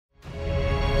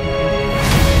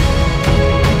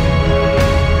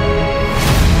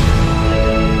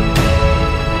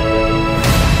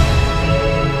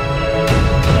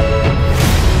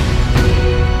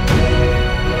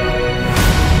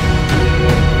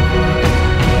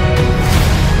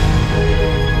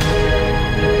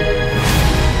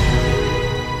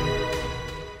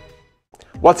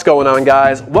What's going on,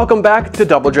 guys? Welcome back to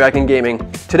Double Dragon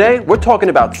Gaming. Today we're talking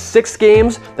about 6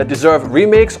 games that deserve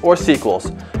remakes or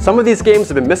sequels. Some of these games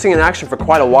have been missing in action for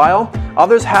quite a while,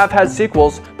 others have had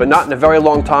sequels but not in a very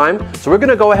long time, so we're going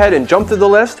to go ahead and jump through the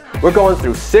list. We're going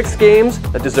through 6 games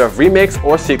that deserve remakes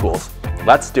or sequels.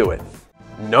 Let's do it.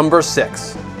 Number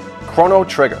 6. Chrono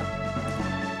Trigger.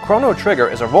 Chrono Trigger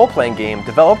is a role-playing game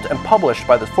developed and published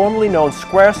by the formerly known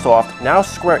Squaresoft, now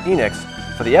Square Enix,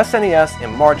 for the SNES in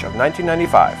March of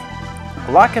 1995.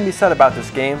 A lot can be said about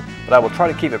this game, but I will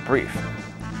try to keep it brief.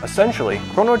 Essentially,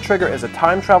 Chrono Trigger is a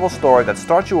time travel story that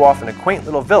starts you off in a quaint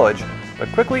little village,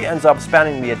 but quickly ends up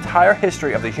spanning the entire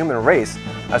history of the human race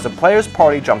as the player's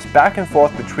party jumps back and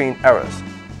forth between eras.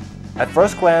 At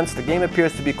first glance, the game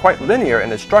appears to be quite linear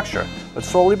in its structure, but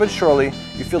slowly but surely,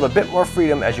 you feel a bit more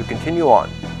freedom as you continue on.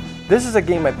 This is a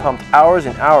game I pumped hours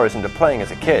and hours into playing as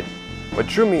a kid. What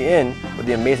drew me in were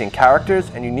the amazing characters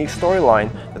and unique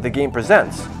storyline that the game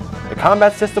presents. The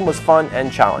combat system was fun and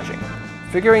challenging.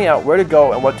 Figuring out where to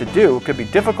go and what to do could be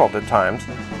difficult at times,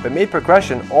 but made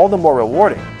progression all the more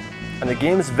rewarding. And the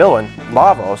game's villain,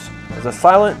 Lavos, is a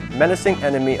silent, menacing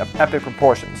enemy of epic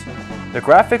proportions. The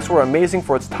graphics were amazing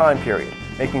for its time period,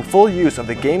 making full use of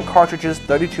the game cartridge's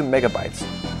 32 megabytes.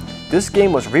 This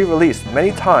game was re-released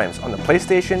many times on the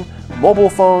PlayStation, mobile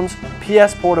phones,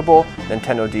 PS Portable,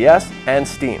 Nintendo DS, and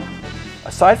Steam.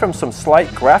 Aside from some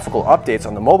slight graphical updates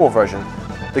on the mobile version,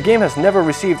 the game has never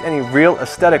received any real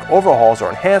aesthetic overhauls or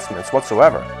enhancements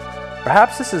whatsoever.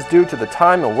 Perhaps this is due to the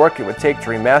time and work it would take to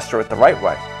remaster it the right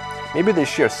way. Maybe the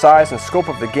sheer size and scope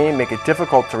of the game make it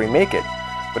difficult to remake it,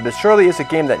 but it surely is a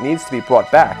game that needs to be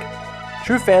brought back.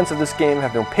 True fans of this game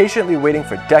have been patiently waiting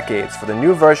for decades for the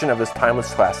new version of this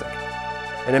timeless classic.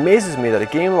 It amazes me that a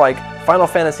game like Final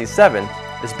Fantasy VII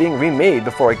is being remade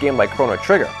before a game like Chrono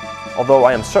Trigger, although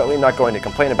I am certainly not going to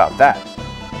complain about that.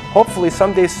 Hopefully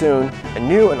someday soon, a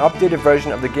new and updated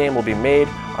version of the game will be made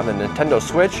on the Nintendo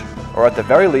Switch, or at the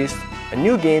very least, a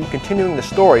new game continuing the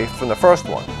story from the first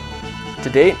one. To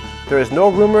date, there is no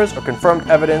rumors or confirmed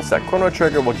evidence that Chrono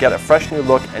Trigger will get a fresh new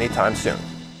look anytime soon.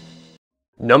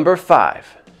 Number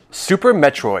 5. Super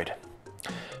Metroid.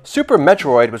 Super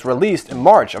Metroid was released in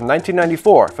March of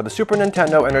 1994 for the Super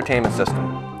Nintendo Entertainment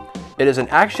System. It is an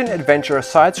action-adventure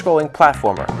side-scrolling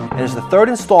platformer and is the third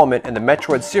installment in the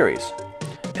Metroid series.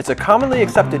 It's a commonly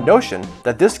accepted notion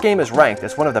that this game is ranked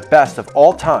as one of the best of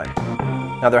all time.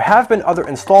 Now, there have been other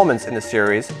installments in the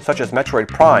series, such as Metroid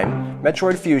Prime,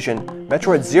 Metroid Fusion,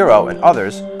 Metroid Zero, and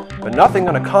others, but nothing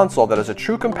on a console that is a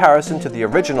true comparison to the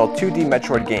original 2D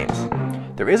Metroid games.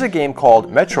 There is a game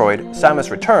called Metroid: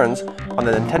 Samus Returns on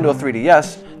the Nintendo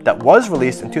 3DS that was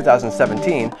released in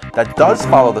 2017 that does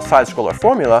follow the side-scroller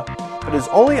formula, but is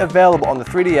only available on the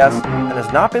 3DS and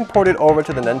has not been ported over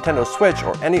to the Nintendo Switch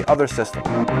or any other system.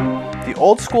 The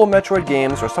old-school Metroid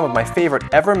games are some of my favorite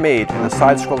ever made in the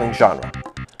side-scrolling genre.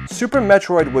 Super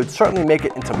Metroid would certainly make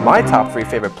it into my top 3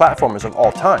 favorite platformers of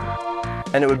all time.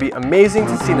 And it would be amazing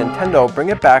to see Nintendo bring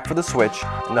it back for the Switch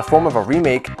in the form of a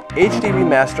remake, HD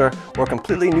remaster, or a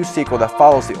completely new sequel that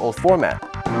follows the old format.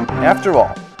 After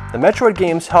all, the Metroid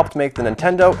games helped make the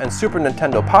Nintendo and Super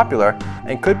Nintendo popular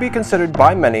and could be considered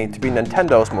by many to be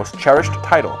Nintendo's most cherished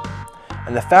title.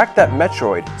 And the fact that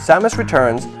Metroid: Samus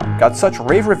Returns got such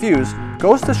rave reviews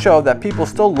goes to show that people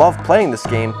still love playing this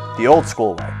game the old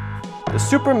school way. The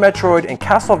Super Metroid and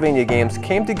Castlevania games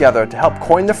came together to help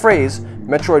coin the phrase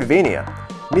Metroidvania,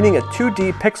 meaning a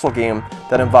 2D pixel game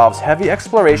that involves heavy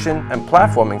exploration and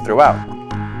platforming throughout.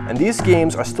 And these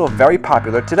games are still very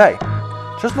popular today.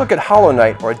 Just look at Hollow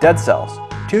Knight or Dead Cells,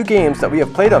 2 games that we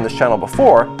have played on this channel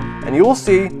before, and you will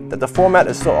see that the format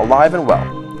is still alive and well.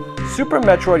 Super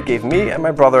Metroid gave me and my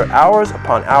brother hours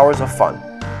upon hours of fun,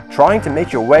 trying to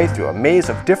make your way through a maze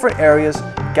of different areas,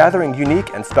 gathering unique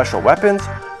and special weapons,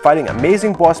 fighting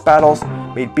amazing boss battles,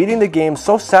 made beating the game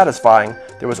so satisfying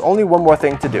there was only one more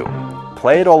thing to do: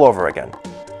 play it all over again.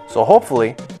 So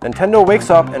hopefully, Nintendo wakes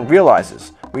up and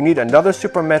realizes we need another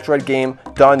Super Metroid game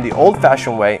done the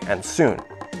old-fashioned way and soon.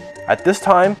 At this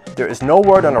time, there is no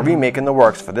word on a remake in the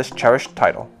works for this cherished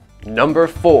title. Number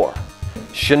 4.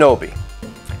 Shinobi.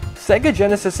 Sega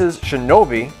Genesis's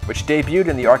Shinobi, which debuted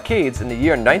in the arcades in the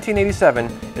year 1987,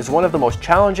 is one of the most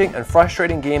challenging and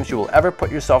frustrating games you will ever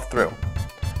put yourself through.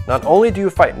 Not only do you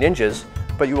fight ninjas,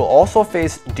 but you will also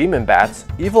face demon bats,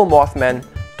 evil Mothmen,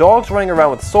 dogs running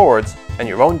around with swords, and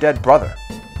your own dead brother.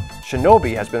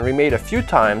 Shinobi has been remade a few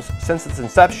times since its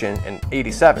inception in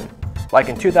 '87, like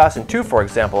in 2002 for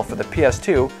example for the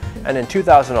PS2 and in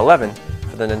 2011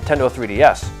 for the Nintendo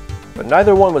 3DS, but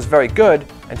neither one was very good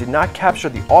and did not capture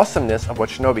the awesomeness of what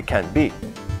Shinobi can be.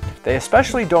 They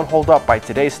especially don't hold up by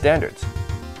today's standards.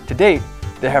 To date,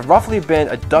 There have roughly been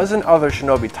a dozen other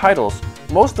Shinobi titles,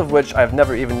 most of which I've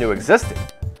never even knew existed.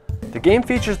 The game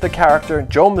features the character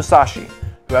Joe Musashi,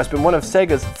 who has been one of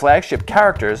Sega's flagship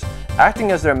characters,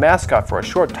 acting as their mascot for a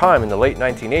short time in the late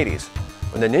 1980s,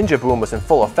 when the ninja boom was in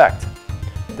full effect.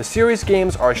 The series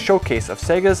games are a showcase of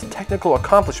Sega's technical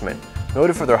accomplishment,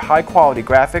 noted for their high-quality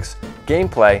graphics,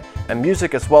 gameplay, and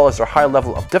music, as well as their high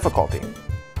level of difficulty.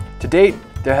 To date,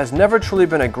 there has never truly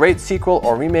been a great sequel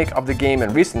or remake of the game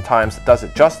in recent times that does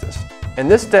it justice. In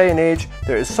this day and age,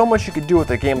 there is so much you could do with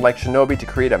a game like Shinobi to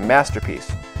create a masterpiece.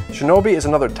 Shinobi is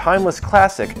another timeless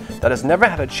classic that has never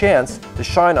had a chance to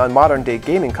shine on modern-day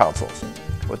gaming consoles.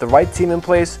 With the right team in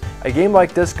place, a game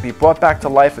like this could be brought back to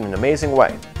life in an amazing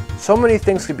way. So many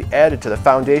things could be added to the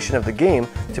foundation of the game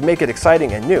to make it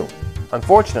exciting and new.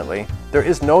 Unfortunately, there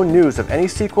is no news of any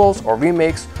sequels or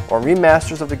remakes or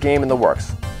remasters of the game in the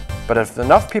works. But if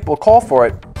enough people call for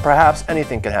it, perhaps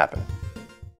anything can happen.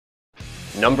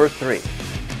 Number 3.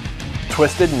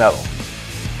 Twisted Metal.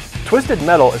 Twisted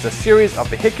Metal is a series of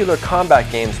vehicular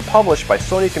combat games published by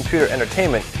Sony Computer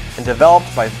Entertainment and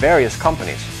developed by various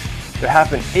companies. There have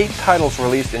been 8 titles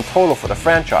released in total for the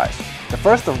franchise, the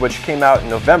first of which came out in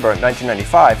November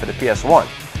 1995 for the PS1.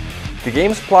 The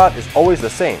game's plot is always the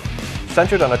same,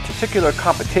 centered on a particular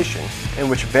competition in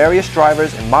which various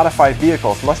drivers in modified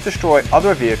vehicles must destroy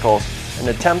other vehicles in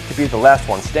an attempt to be the last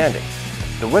one standing.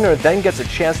 The winner then gets a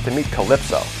chance to meet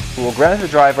Calypso, who will grant the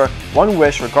driver one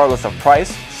wish regardless of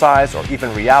price, size, or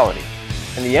even reality.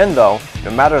 In the end though,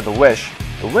 no matter the wish,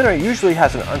 the winner usually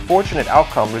has an unfortunate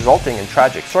outcome resulting in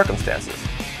tragic circumstances.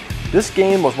 This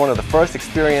game was one of the first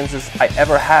experiences I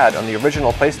ever had on the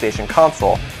original PlayStation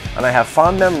console, and I have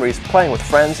fond memories playing with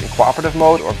friends in cooperative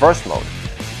mode or verse mode.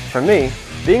 For me,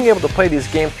 being able to play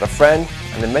these games with a friend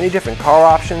and the many different car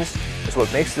options is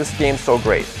what makes this game so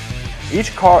great.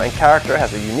 Each car and character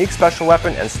has a unique special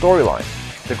weapon and storyline.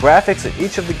 The graphics in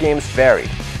each of the games varied,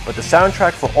 but the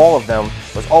soundtrack for all of them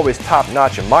was always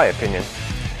top-notch in my opinion.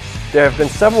 There have been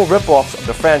several rip-offs of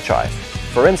the franchise.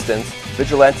 For instance,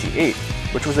 Vigilante 8,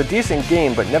 which was a decent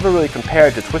game but never really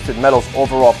compared to Twisted Metal's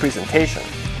overall presentation.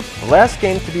 The last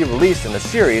game to be released in the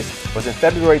series was in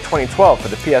February 2012 for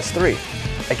the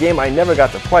PS3, a game I never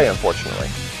got to play unfortunately.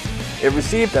 It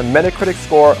received a Metacritic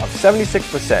score of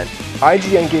 76%,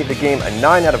 IGN gave the game a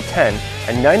 9 out of 10,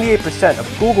 and 98%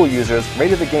 of Google users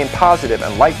rated the game positive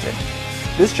and liked it.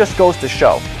 This just goes to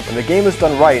show, when the game is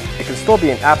done right, it can still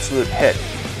be an absolute hit.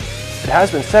 It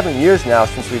has been 7 years now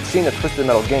since we've seen a Twisted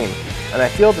Metal game, and I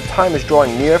feel the time is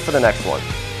drawing near for the next one.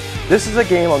 This is a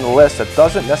game on the list that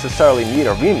doesn't necessarily need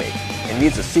a remake, it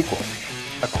needs a sequel.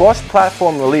 A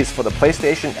cross-platform release for the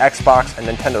PlayStation, Xbox, and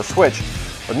Nintendo Switch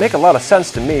would make a lot of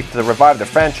sense to me to revive the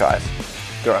franchise.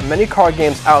 There are many car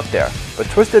games out there, but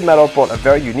Twisted Metal brought a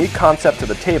very unique concept to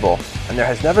the table, and there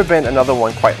has never been another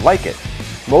one quite like it.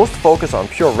 Most focus on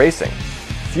pure racing.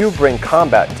 Few bring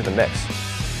combat into the mix.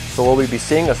 So will we be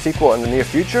seeing a sequel in the near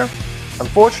future?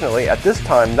 Unfortunately, at this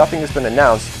time nothing has been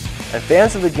announced, and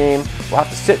fans of the game will have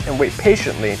to sit and wait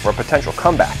patiently for a potential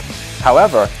comeback.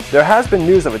 However, there has been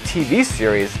news of a TV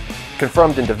series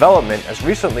confirmed in development as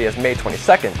recently as May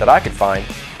 22nd that I could find,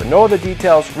 but no other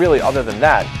details really other than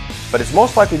that, but it's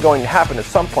most likely going to happen at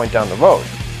some point down the road.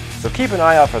 So keep an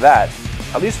eye out for that.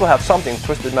 At least we'll have something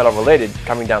Twisted Metal related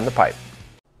coming down the pipe.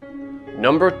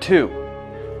 Number 2.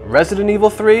 Resident Evil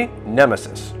 3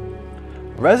 Nemesis.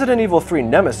 Resident Evil 3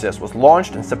 Nemesis was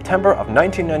launched in September of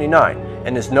 1999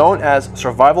 and is known as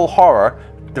survival horror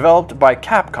developed by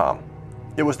Capcom.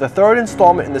 It was the third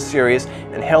installment in the series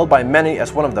and hailed by many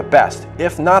as one of the best,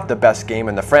 if not the best game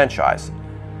in the franchise.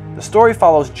 The story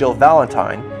follows Jill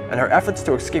Valentine and her efforts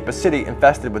to escape a city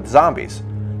infested with zombies.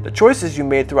 The choices you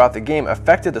made throughout the game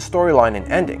affected the storyline and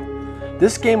ending.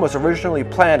 This game was originally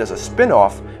planned as a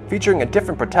spin-off featuring a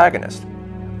different protagonist.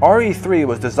 RE3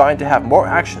 was designed to have more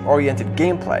action-oriented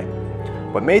gameplay.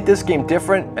 What made this game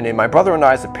different, and in my brother and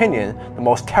I's opinion, the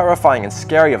most terrifying and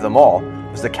scary of them all,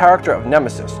 was the character of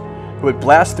Nemesis, who would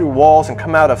blast through walls and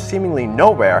come out of seemingly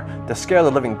nowhere to scare the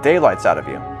living daylights out of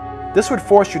you. This would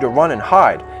force you to run and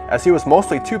hide, as he was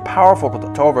mostly too powerful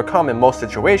to overcome in most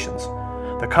situations.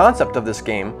 The concept of this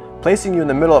game, placing you in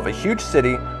the middle of a huge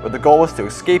city where the goal was to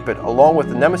escape it along with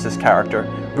the Nemesis character,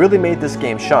 really made this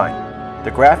game shine.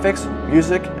 The graphics,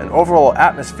 music, and overall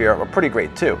atmosphere were pretty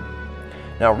great too.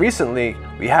 Now recently,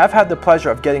 we have had the pleasure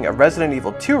of getting a Resident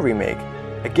Evil 2 remake,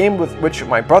 a game with which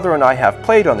my brother and I have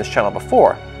played on this channel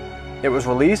before. It was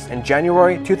released in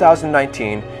January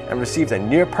 2019 and received a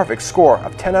near-perfect score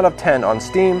of 10 out of 10 on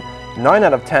Steam, 9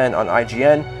 out of 10 on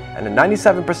IGN, and a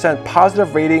 97%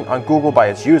 positive rating on Google by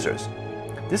its users.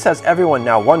 This has everyone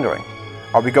now wondering,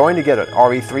 are we going to get an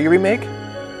RE3 remake?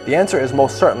 The answer is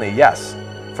most certainly yes.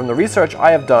 From the research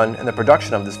I have done in the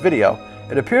production of this video,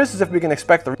 it appears as if we can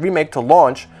expect the remake to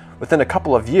launch within a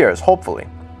couple of years, hopefully.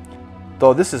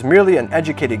 Though this is merely an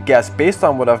educated guess based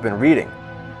on what I've been reading.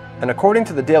 And according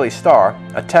to the Daily Star,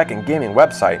 a tech and gaming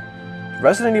website,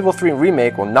 Resident Evil 3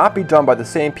 Remake will not be done by the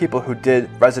same people who did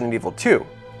Resident Evil 2.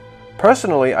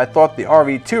 Personally, I thought the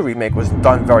RE2 remake was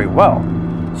done very well,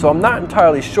 so I'm not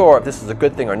entirely sure if this is a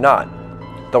good thing or not,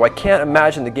 though I can't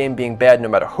imagine the game being bad no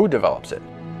matter who develops it.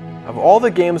 Of all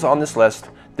the games on this list,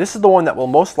 this is the one that will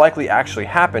most likely actually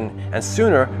happen, and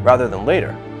sooner rather than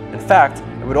later. In fact,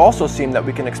 it would also seem that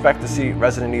we can expect to see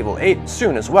Resident Evil 8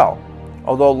 soon as well,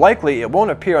 although likely it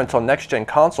won't appear until next-gen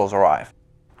consoles arrive.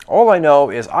 All I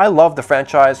know is I love the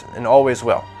franchise and always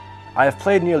will. I have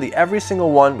played nearly every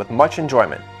single one with much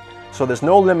enjoyment, so there's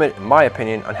no limit, in my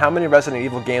opinion, on how many Resident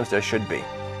Evil games there should be.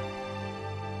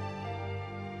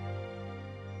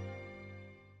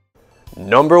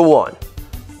 Number 1.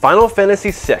 Final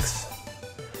Fantasy VI.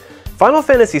 Final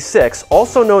Fantasy VI,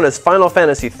 also known as Final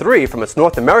Fantasy III from its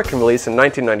North American release in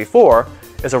 1994,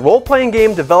 is a role-playing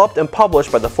game developed and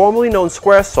published by the formerly known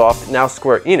Squaresoft, now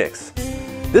Square Enix.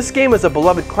 This game is a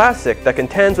beloved classic that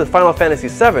contends with Final Fantasy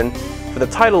VII for the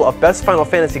title of Best Final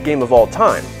Fantasy Game of all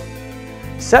time.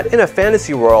 Set in a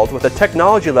fantasy world with a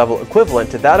technology level equivalent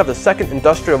to that of the Second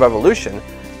Industrial Revolution,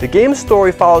 the game's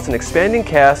story follows an expanding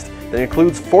cast that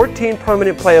includes 14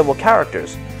 permanent playable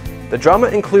characters. The drama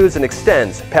includes and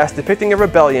extends past depicting a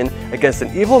rebellion against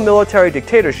an evil military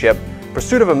dictatorship,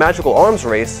 pursuit of a magical arms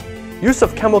race, use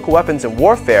of chemical weapons in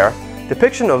warfare,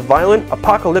 depiction of violent,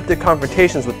 apocalyptic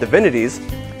confrontations with divinities,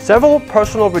 several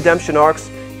personal redemption arcs,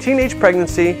 teenage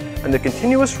pregnancy, and the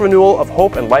continuous renewal of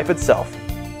hope and life itself.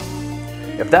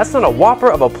 If that's not a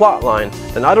whopper of a plotline,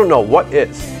 then I don't know what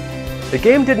is. The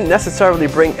game didn't necessarily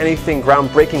bring anything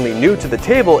groundbreakingly new to the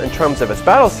table in terms of its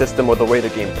battle system or the way the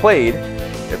game played.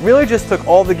 It really just took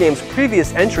all the game's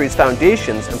previous entries'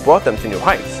 foundations and brought them to new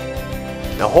heights.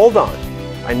 Now hold on,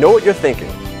 I know what you're thinking.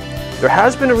 There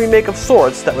has been a remake of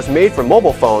sorts that was made for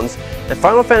mobile phones, and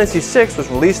Final Fantasy VI was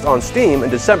released on Steam in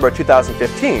December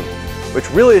 2015, which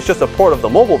really is just a port of the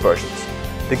mobile versions.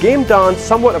 The game donned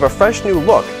somewhat of a fresh new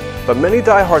look, but many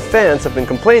die-hard fans have been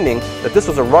complaining that this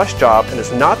was a rush job and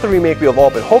is not the remake we have all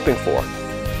been hoping for.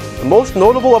 The most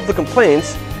notable of the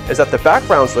complaints is that the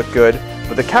backgrounds look good,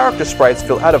 but the character sprites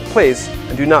feel out of place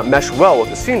and do not mesh well with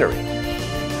the scenery.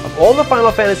 Of all the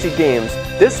Final Fantasy games,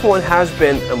 this one has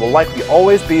been and will likely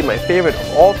always be my favorite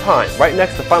of all time, right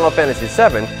next to Final Fantasy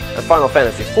VII and Final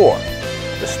Fantasy IV.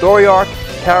 The story arc,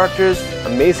 characters,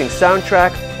 amazing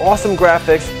soundtrack, awesome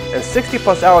graphics, and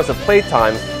 60+ hours of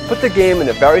playtime put the game in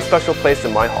a very special place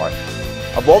in my heart.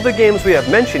 Of all the games we have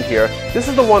mentioned here, this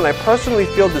is the one I personally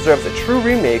feel deserves a true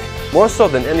remake more so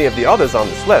than any of the others on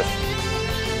this list.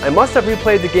 I must have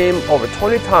replayed the game over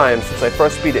 20 times since I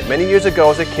first beat it many years ago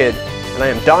as a kid, and I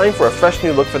am dying for a fresh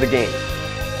new look for the game.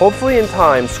 Hopefully in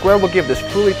time, Square will give this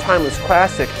truly timeless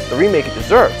classic the remake it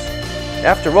deserves.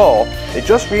 After all, they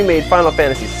just remade Final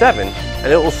Fantasy VII,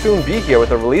 and it will soon be here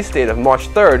with a release date of March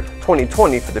 3rd,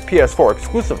 2020 for the PS4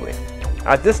 exclusively.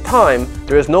 At this time,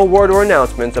 there is no word or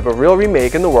announcement of a real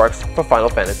remake in the works for Final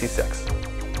Fantasy VI.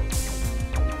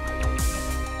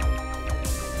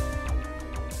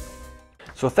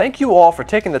 So thank you all for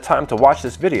taking the time to watch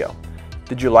this video.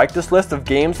 Did you like this list of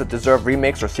games that deserve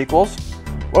remakes or sequels?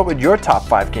 What would your top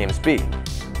 5 games be?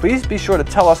 Please be sure to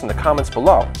tell us in the comments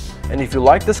below. And if you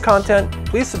like this content,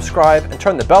 please subscribe and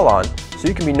turn the bell on so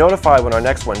you can be notified when our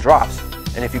next one drops.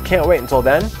 And if you can't wait until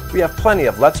then, we have plenty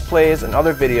of Let's Plays and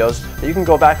other videos that you can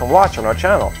go back and watch on our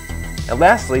channel. And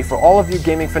lastly, for all of you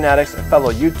gaming fanatics and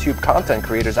fellow YouTube content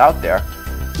creators out there,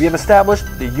 we have established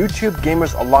the YouTube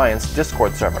Gamers Alliance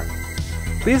Discord server.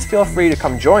 Please feel free to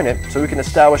come join it so we can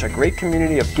establish a great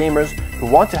community of gamers who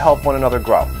want to help one another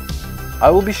grow. I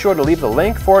will be sure to leave the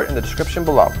link for it in the description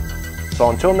below. So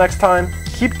until next time,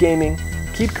 keep gaming,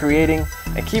 keep creating,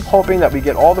 and keep hoping that we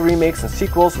get all the remakes and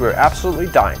sequels we're absolutely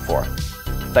dying for.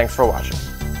 Thanks for watching.